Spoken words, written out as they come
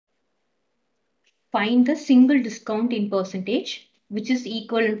Find the single discount in percentage which is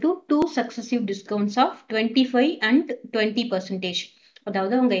equivalent to two successive discounts of 25 and 20%.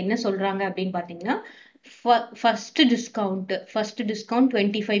 அதாவது அவங்க என்ன சொல்றாங்க அப்படின்னு பாத்தீங்கன்னா first discount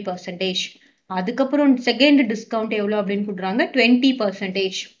 25%. அதுக்கப்புறம் செகண்ட் டிஸ்கவுண்ட் எவ்வளோ அப்படின்னு கொடுக்குறாங்க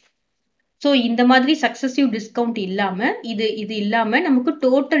 20%. ஸோ இந்த மாதிரி சக்சஸிவ் டிஸ்கவுண்ட் இல்லாம இது இல்லாம நமக்கு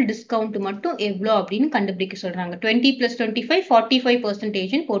டோட்டல் டிஸ்கவுண்ட் மட்டும் எவ்வளோ அப்படின்னு கண்டுபிடிக்க சொல்றாங்க. 20 + 25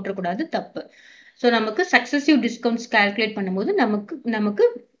 45% போட்டக்கூடாது, தப்பு. ஸோ நமக்கு சக்சஸிவ் டிஸ்கவுண்ட்ஸ் கால்குலேட் பண்ணும்போது நமக்கு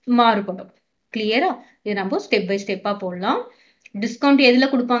மாறுபடும். கிளியரா? இது நம்ம ஸ்டெப் பை ஸ்டெப்பா போடலாம். டிஸ்கவுண்ட் எதுல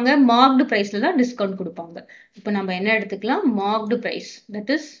கொடுப்பாங்க? மார்க்டு பிரைஸ்ல தான் டிஸ்கவுண்ட் கொடுப்பாங்க. இப்போ நம்ம என்ன எடுத்துக்கலாம்? Marked price.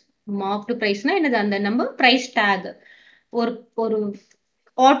 That is marked பிரைஸ்னா என்னது? அந்த நம்ம பிரைஸ் டேக் ஒரு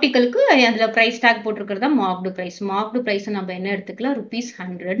ஆர்டிகலுக்கு அதுல price take போட்டிருக்கிறதா marked price. Marked price நம்ம என்ன எடுத்துக்கலாம்?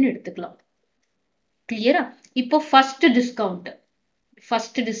 ₹100 எடுத்துக்கலாம். கிளியரா? இப்போ ஃபர்ஸ்ட் டிஸ்கவுண்ட்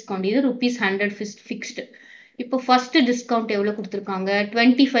இது ₹100 ஃபிக்ஸ்டு. இப்போ ஃபர்ஸ்ட் டிஸ்கவுண்ட் எவ்வளவு கொடுத்துருக்காங்க?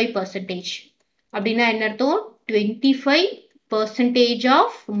 25%. அப்படின்னா என்ன அர்த்தம்? 25%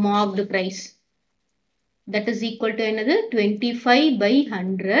 of marked price. That is equal to என்னது?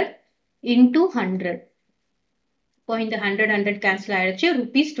 25/100 into 100. இப்போ இந்த 100 கேன்சல் ஆயிடுச்சு.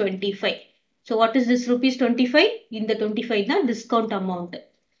 ₹25. So what is this ₹25? இந்த 25 தான் டிஸ்கவுண்ட் அமௌண்ட்.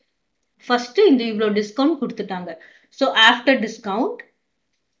 ஃபர்ஸ்ட் இந்த இவ்வளோ டிஸ்கவுண்ட் கொடுத்துட்டாங்க. ஸோ ஆஃப்டர் டிஸ்கவுண்ட்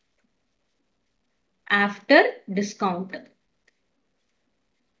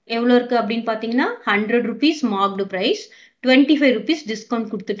எவ்வளோ இருக்கு அப்படின்னு பார்த்தீங்கன்னா ₹100 மார்க்டு பிரைஸ், ₹25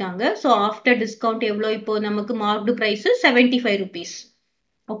 டிஸ்கவுண்ட் கொடுத்துட்டாங்க. ஸோ ஆஃப்டர் டிஸ்கவுண்ட் எவ்வளோ? இப்போ நமக்கு மார்க்டு பிரைஸ் ₹75.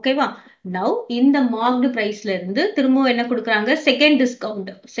 ஓகேவா? நவ் இந்த மார்க்டு பிரைஸ்ல இருந்து திரும்ப என்ன கொடுக்குறாங்க? செகண்ட் டிஸ்கவுண்ட்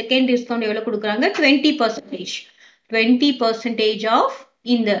எவ்வளவு கொடுக்குறாங்க? 20%. 20% ஆஃப்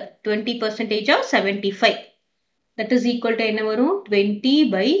இந்த 20% of 75. That is equal to என்ன வரும்?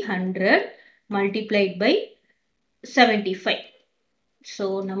 20/100 multiplied by 75. ஸோ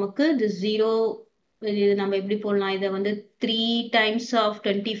நமக்கு இது 0. இது நம்ம எப்படி போடலாம்? இதை வந்து 3 times of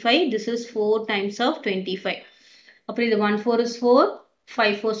 25. This is 4 times of 25. அப்புறம் இது 1 4 is 4.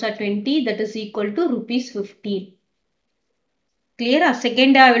 5 4s are 20. That is equal to ₹15. Clear?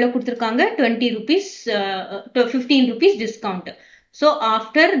 Second எவ்வளவு கொடுத்திருக்காங்க? ₹15 discount. So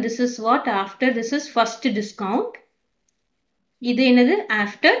after this is what? After this is first discount. இது என்னது?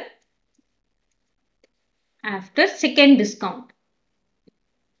 After second discount.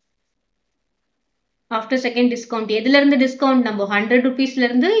 After second discount எதுல இருந்து discount? நம்ம ₹100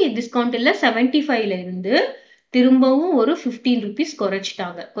 இருந்து டிஸ்கவுண்ட் இல்ல, 75ல இருந்து திரும்பவும் ஒரு ₹15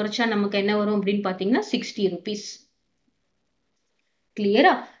 குறைச்சிட்டாங்க. குறைச்சா நமக்கு என்ன வரும் அப்படின்னு பாத்தீங்கன்னா ₹60.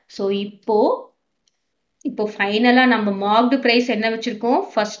 கிளியரா? சோ இப்போ ஃபைனலா நம்ம மார்க்டு பிரைஸ் என்ன வச்சிருக்கோம்?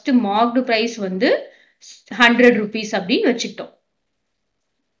 ஃபர்ஸ்ட் மார்க்டு பிரைஸ் வந்து ₹100 அப்படின்னு வச்சுட்டோம்.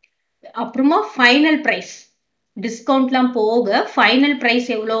 அப்புறமா ஃபைனல் பிரைஸ் டிஸ்கவுண்ட்லாம் போக ஃபைனல் பிரைஸ்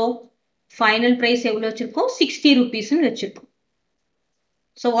எவ்வளோ? ஃபைனல் பிரைஸ் எவ்வளோ வச்சிருக்கோம்? ₹60 வச்சிருக்கோம்.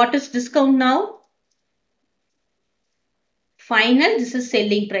 So what is discount now? Final, this is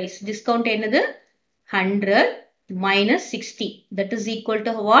selling price. Discount என்னது? 100 minus 60. That is equal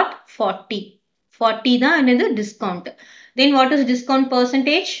to what? 40. 40 தான் என்னது? Discount. Then what is discount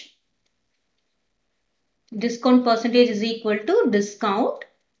percentage? Discount percentage is equal to discount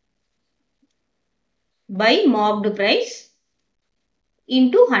by marked price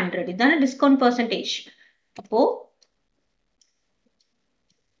into 100. இதான discount percentage. அப்போ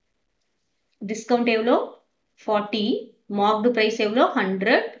discount எவ்வளோ? 40. Marked price எவ்வளோ?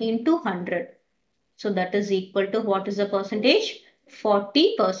 100 into 100. So that is equal to what is the percentage?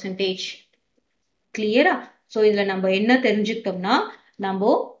 40%. Clear? So இதுல நம்ம என்ன தெரிஞ்சுக்கிட்டோம்னா,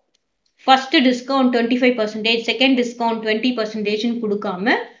 நம்ம first discount 25%, second discount 20%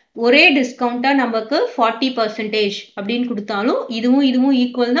 கொடுக்காம ஒரே டிஸ்கவுண்டா நமக்கு 40% அப்படின்னு கொடுத்தாலும் இதுவும்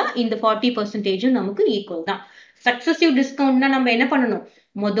ஈக்குவல் தான், இந்த 40% நமக்கு ஈக்குவல் தான். சக்சஸிவ் டிஸ்கவுண்ட்னா நம்ம என்ன பண்ணணும்?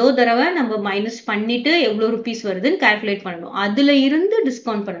 முதல் தடவை நம்ம மைனஸ் பண்ணிட்டு எவ்வளவு ருபீஸ் வருதுன்னு கால்குலேட் பண்ணணும். அதுல இருந்து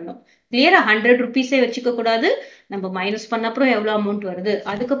டிஸ்கவுண்ட் பண்ணணும். கிளியரா? ₹100 வச்சுக்க கூடாது. நம்ம மைனஸ் பண்ண அப்புறம் எவ்வளவு அமௌண்ட் வருது,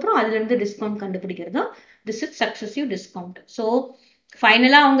 அதுக்கப்புறம் அதுல இருந்து டிஸ்கவுண்ட் கண்டுபிடிக்கிறது. This is successive discount. So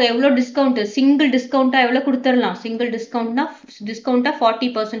ஃபைனலா அவங்க எவ்வளவு டிஸ்கவுண்ட்? சிங்கிள் டிஸ்கவுண்டா எவ்வளவு கொடுத்துடலாம்? சிங்கிள் டிஸ்கவுண்டா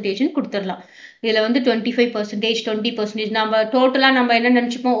 40% கொடுத்துடலாம். இதுல வந்து 25%, 20% நம்ம டோட்டலா நம்ம என்ன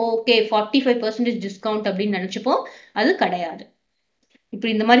நினைச்சுப்போம்? ஓகே 45% டிஸ்கவுண்ட் அப்படின்னு நினைச்சுப்போம். அது கிடையாது.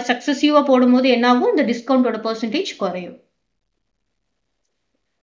 இப்படி இந்த மாதிரி சக்சஸிவா போடும்போது என்ன ஆகும்? இந்த டிஸ்கவுண்டோட பெர்சன்டேஜ் குறையும்.